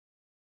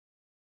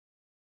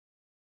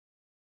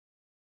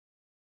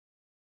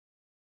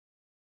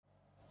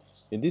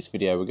In this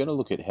video, we're going to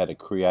look at how to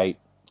create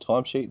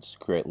timesheets,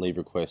 create leave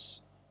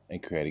requests,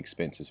 and create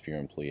expenses for your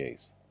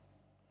employees.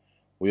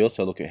 We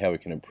also look at how we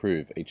can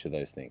improve each of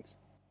those things.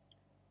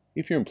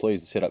 If your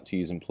employees are set up to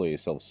use employee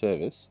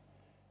self-service,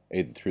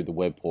 either through the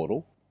web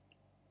portal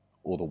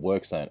or the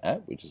WorkZone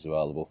app, which is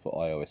available for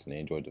iOS and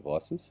Android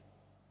devices,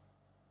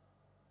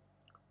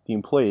 the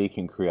employee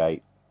can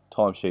create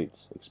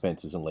timesheets,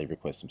 expenses, and leave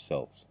requests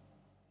themselves.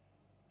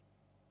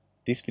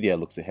 This video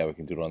looks at how we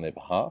can do it on their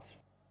behalf,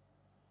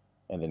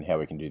 and then how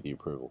we can do the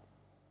approval.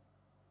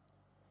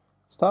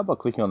 Start by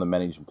clicking on the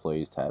Manage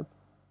Employees tab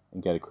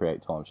and go to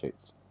Create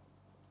Timesheets.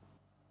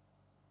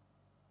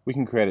 We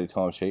can create a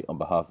timesheet on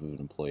behalf of an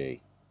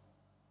employee.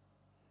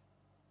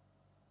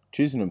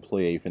 Choose an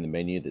employee from the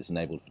menu that's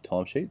enabled for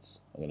timesheets.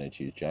 I'm going to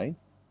choose Jane.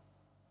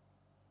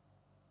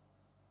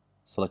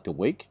 Select a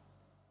week.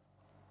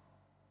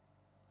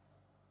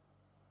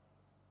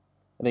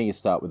 And then you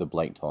start with a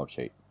blank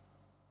timesheet.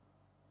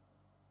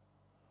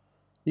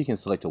 You can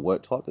select a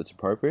work type that's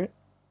appropriate.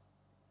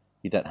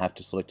 You don't have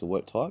to select a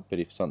work type, but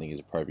if something is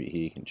appropriate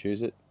here, you can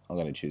choose it. I'm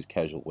going to choose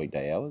casual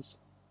weekday hours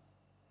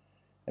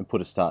and put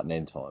a start and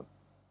end time.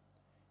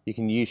 You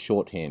can use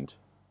shorthand.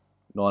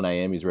 9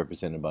 AM is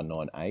represented by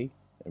 9A,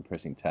 and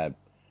pressing tab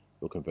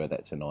will convert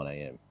that to 9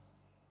 AM.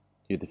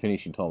 If the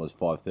finishing time was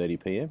 5:30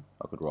 PM,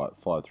 I could write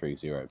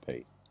 5:30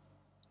 P.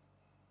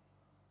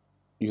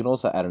 You can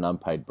also add an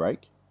unpaid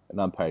break. An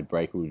unpaid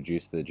break will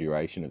reduce the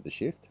duration of the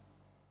shift.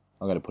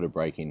 I'm going to put a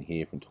break in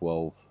here from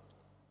 12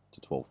 to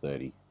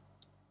 12:30.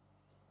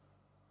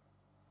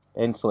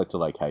 And select a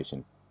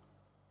location.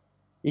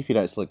 If you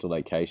don't select a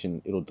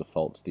location, it'll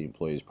default to the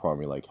employee's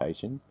primary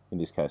location. In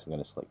this case, I'm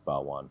going to select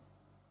bar 1.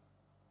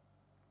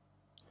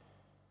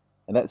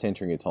 And that's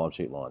entering a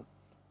timesheet line.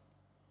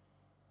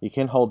 You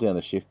can hold down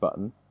the shift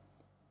button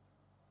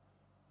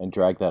and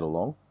drag that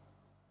along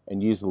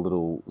and use the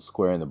little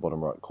square in the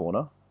bottom right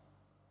corner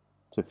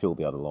to fill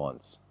the other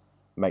lines.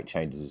 Make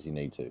changes as you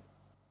need to.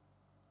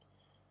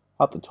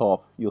 Up the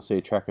top, you'll see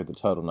a tracker of the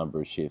total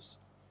number of shifts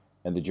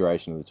and the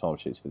duration of the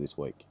timesheets for this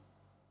week.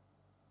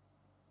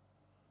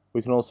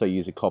 We can also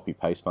use a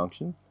copy-paste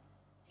function.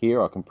 Here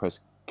I can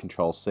press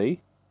Ctrl-C,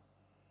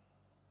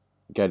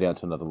 go down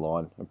to another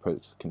line and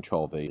press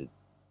Ctrl-V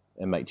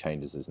and make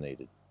changes as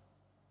needed.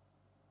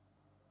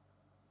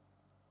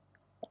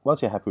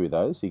 Once you're happy with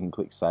those, you can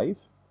click Save,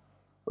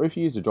 or if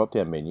you use the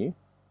drop-down menu,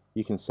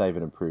 you can save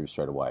and approve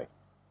straight away.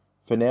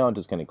 For now, I'm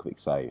just going to click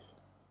Save.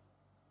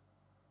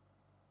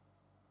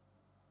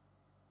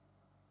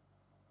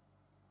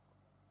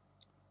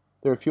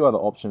 There are a few other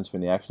options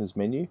from the Actions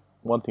menu.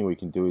 One thing we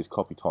can do is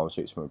copy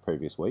timesheets from a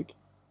previous week.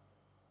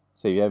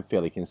 So if you have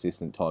fairly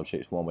consistent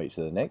timesheets from one week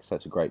to the next,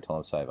 that's a great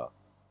time saver.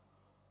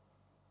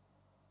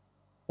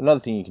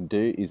 Another thing you can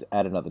do is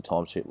add another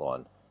timesheet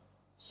line.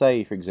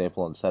 Say, for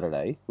example, on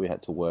Saturday, we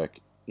had to work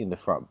in the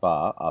front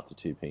bar after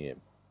 2 PM.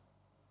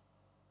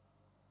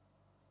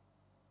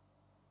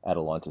 Add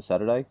a line to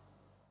Saturday,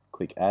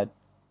 click Add,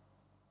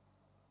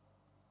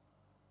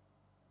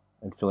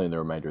 and fill in the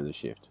remainder of the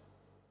shift.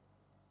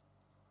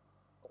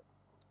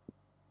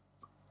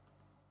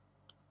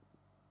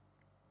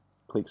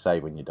 Click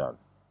Save when you're done.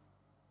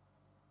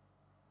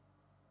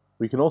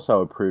 We can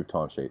also approve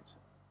timesheets.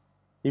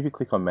 If you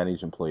click on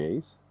Manage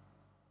Employees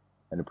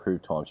and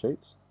Approve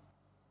Timesheets,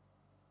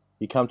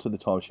 you come to the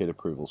timesheet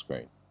approval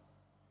screen.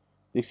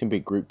 This can be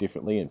grouped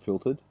differently and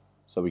filtered,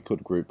 so we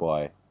could group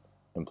by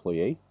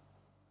employee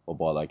or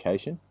by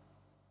location,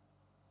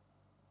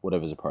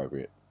 whatever's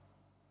appropriate.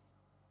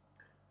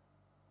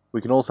 We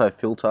can also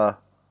filter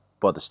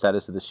by the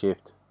status of the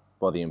shift,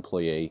 by the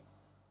employee,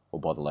 or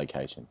by the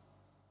location.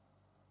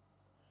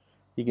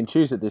 You can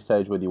choose at this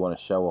stage whether you want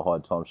to show or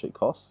hide timesheet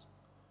costs.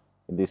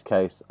 In this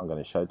case, I'm going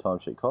to show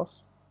timesheet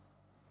costs.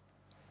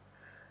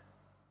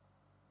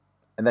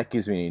 And that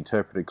gives me an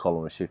interpreted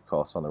column of shift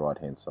costs on the right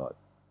hand side.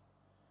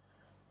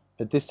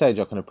 At this stage,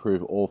 I can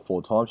approve all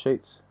 4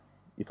 timesheets.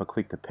 If I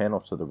click the pen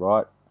off to the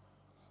right,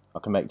 I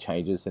can make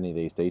changes to any of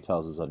these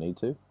details as I need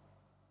to.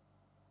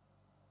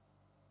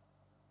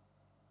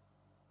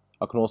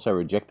 I can also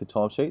reject the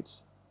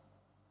timesheets,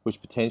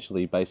 which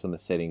potentially, based on the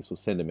settings, will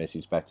send a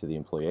message back to the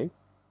employee.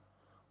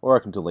 Or I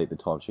can delete the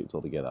timesheets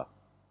altogether.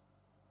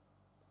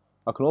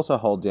 I can also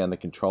hold down the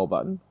Control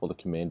button or the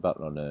Command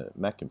button on a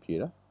Mac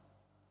computer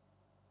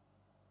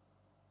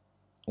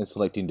and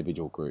select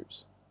individual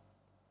groups.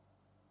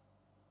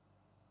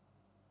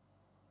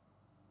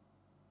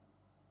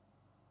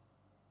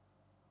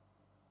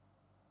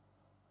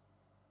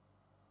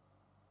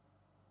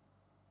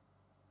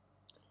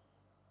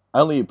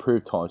 Only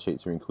approved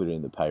timesheets are included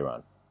in the pay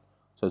run,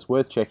 so it's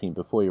worth checking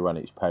before you run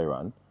each pay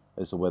run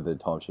as to whether the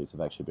timesheets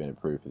have actually been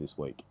approved for this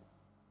week.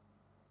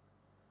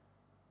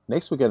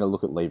 Next, we're going to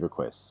look at leave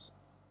requests.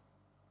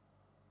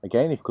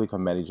 Again, if you click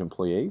on Manage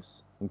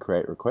Employees and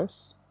Create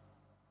Requests,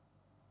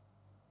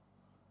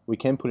 we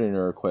can put in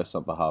a request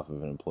on behalf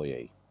of an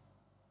employee.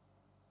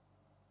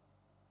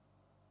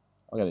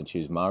 I'm going to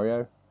choose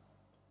Mario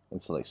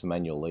and select some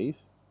annual leave,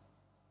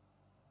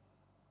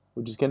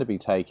 which is going to be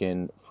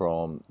taken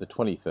from the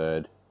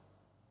 23rd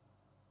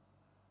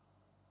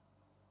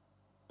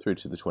through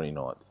to the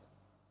 29th.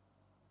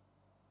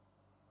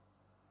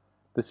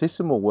 The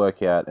system will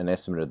work out an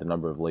estimate of the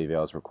number of leave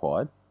hours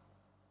required.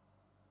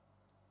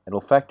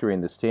 It'll factor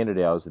in the standard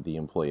hours of the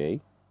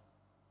employee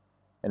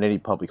and any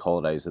public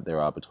holidays that there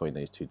are between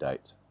these two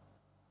dates.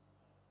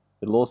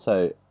 It'll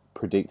also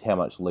predict how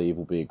much leave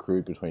will be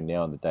accrued between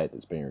now and the date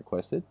that's being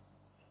requested,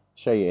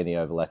 show you any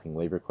overlapping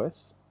leave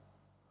requests,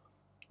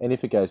 and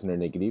if it goes in a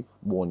negative,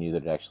 warn you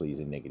that it actually is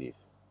in negative.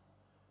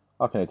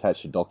 I can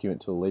attach a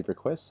document to a leave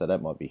request, so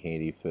that might be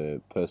handy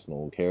for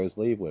personal carers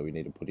leave where we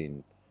need to put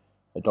in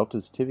a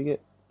doctor's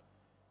certificate.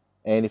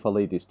 And if I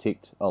leave this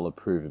ticked, I'll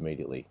approve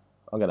immediately.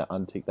 I'm going to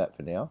untick that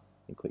for now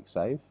and click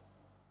save.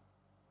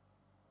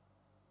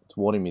 It's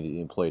warning me that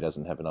the employee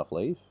doesn't have enough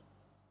leave.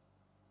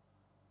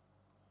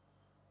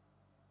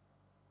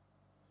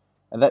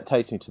 And that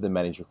takes me to the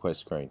Manage Request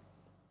screen.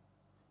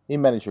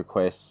 In Manage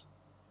Requests,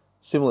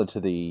 similar to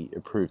the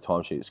Approved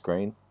Timesheet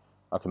screen,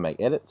 I can make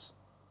edits,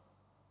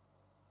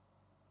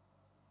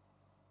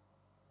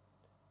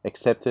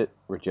 accept it,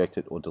 reject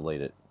it, or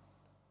delete it.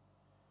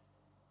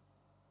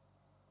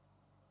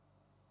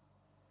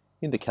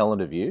 In the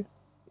calendar view,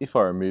 if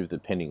I remove the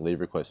pending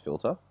leave request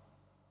filter,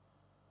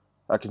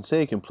 I can see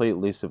a complete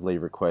list of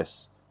leave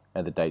requests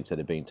and the dates that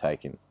have been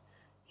taken.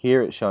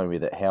 Here it's showing me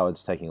that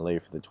Howard's taking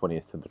leave from the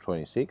 20th to the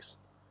 26th,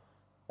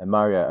 and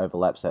Mario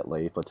overlaps that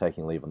leave by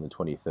taking leave on the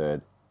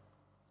 23rd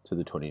to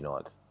the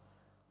 29th.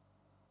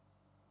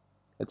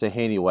 It's a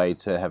handy way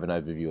to have an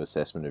overview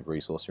assessment of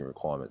resourcing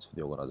requirements for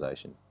the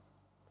organisation.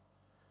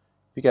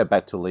 If you go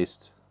back to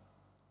list,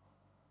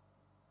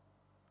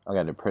 I'm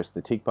going to press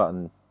the tick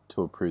button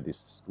to approve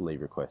this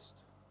leave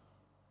request.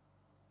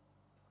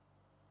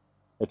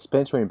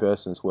 Expense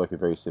reimbursements work a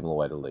very similar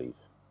way to leave.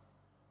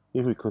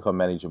 If we click on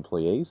Manage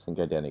Employees and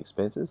go down to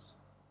Expenses,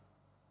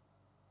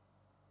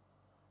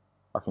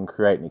 I can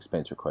create an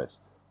expense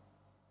request.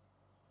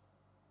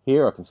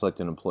 Here I can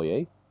select an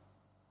employee,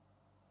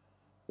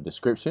 a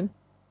description,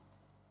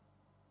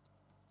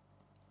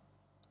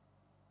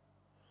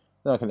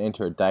 then I can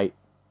enter a date,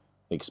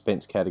 an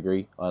expense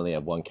category. I only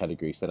have one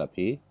category set up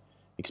here.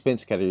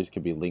 Expense categories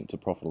can be linked to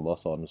profit or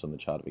loss items on the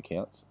chart of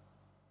accounts.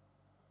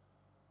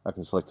 I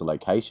can select a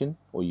location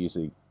or use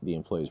the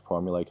employee's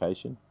primary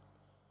location.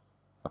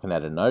 I can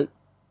add a note.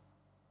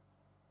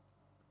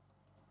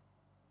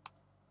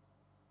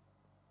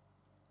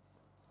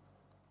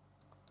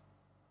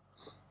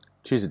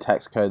 Choose a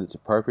tax code that's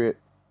appropriate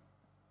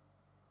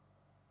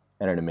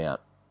and an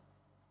amount.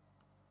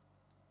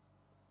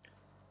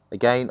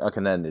 Again, I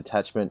can add an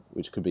attachment,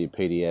 which could be a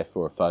PDF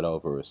or a photo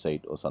of a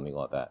receipt or something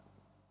like that.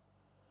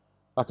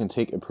 I can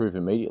tick Approve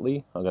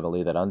Immediately. I'm going to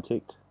leave that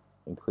unticked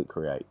and click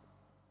Create.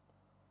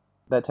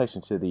 That takes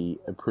me to the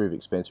Approve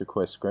Expense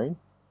Request screen.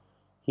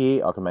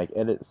 Here I can make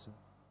edits,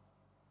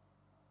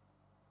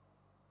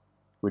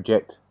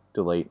 reject,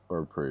 delete, or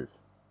approve.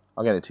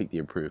 I'm going to tick the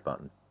Approve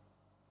button.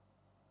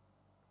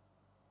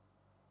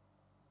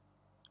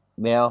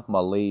 Now my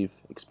leave,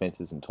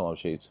 expenses, and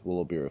timesheets will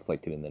all be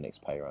reflected in the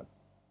next pay run.